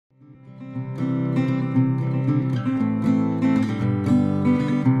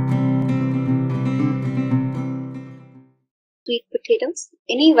potatoes.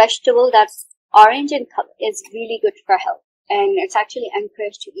 Any vegetable that's orange in color is really good for health. And it's actually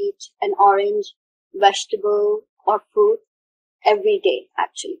encouraged to eat an orange vegetable or fruit every day,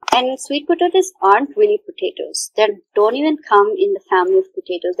 actually. And sweet potatoes aren't really potatoes. They don't even come in the family of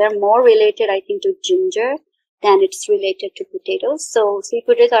potatoes. They're more related, I think, to ginger than it's related to potatoes. So sweet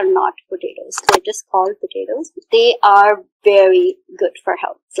potatoes are not potatoes. They're just called potatoes. They are very good for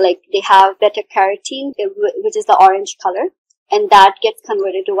health. Like they have beta carotene, which is the orange color, and that gets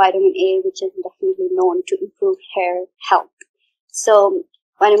converted to vitamin A, which is definitely known to improve hair health. So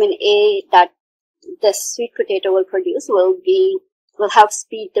vitamin A that the sweet potato will produce will help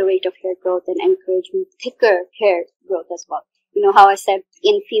speed the rate of hair growth and encourage thicker hair growth as well. You know how I said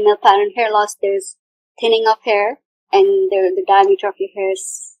in female pattern hair loss, there's thinning of hair, and the diameter of your hair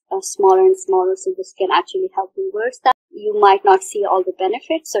is smaller and smaller, so this can actually help reverse that. You might not see all the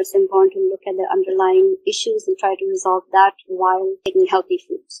benefits, so it's important to look at the underlying issues and try to resolve that while taking healthy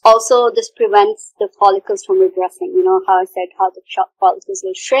foods. Also, this prevents the follicles from regressing. You know how I said how the follicles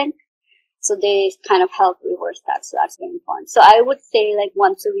will shrink, so they kind of help reverse that, so that's very important. So I would say like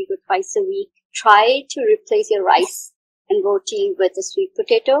once a week or twice a week, try to replace your rice and roti with a sweet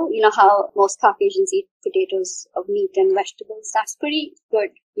potato. You know how most Caucasians eat potatoes of meat and vegetables. That's pretty good.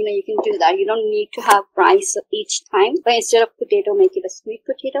 You know, you can do that. You don't need to have rice each time, but instead of potato, make it a sweet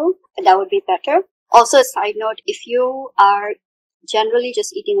potato. That would be better. Also, a side note, if you are generally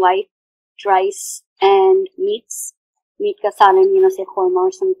just eating white rice and meats, meat ka salan, you know, say korma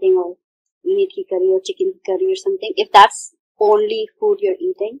or something, or meat ki curry or chicken curry or something, if that's only food you're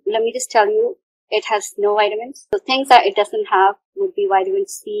eating, let me just tell you, it has no vitamins. So things that it doesn't have would be vitamin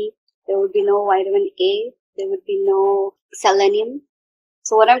C, there would be no vitamin A, there would be no selenium.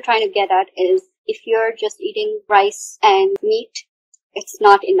 So what I'm trying to get at is if you're just eating rice and meat, it's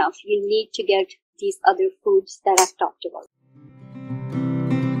not enough. You need to get these other foods that I've talked about.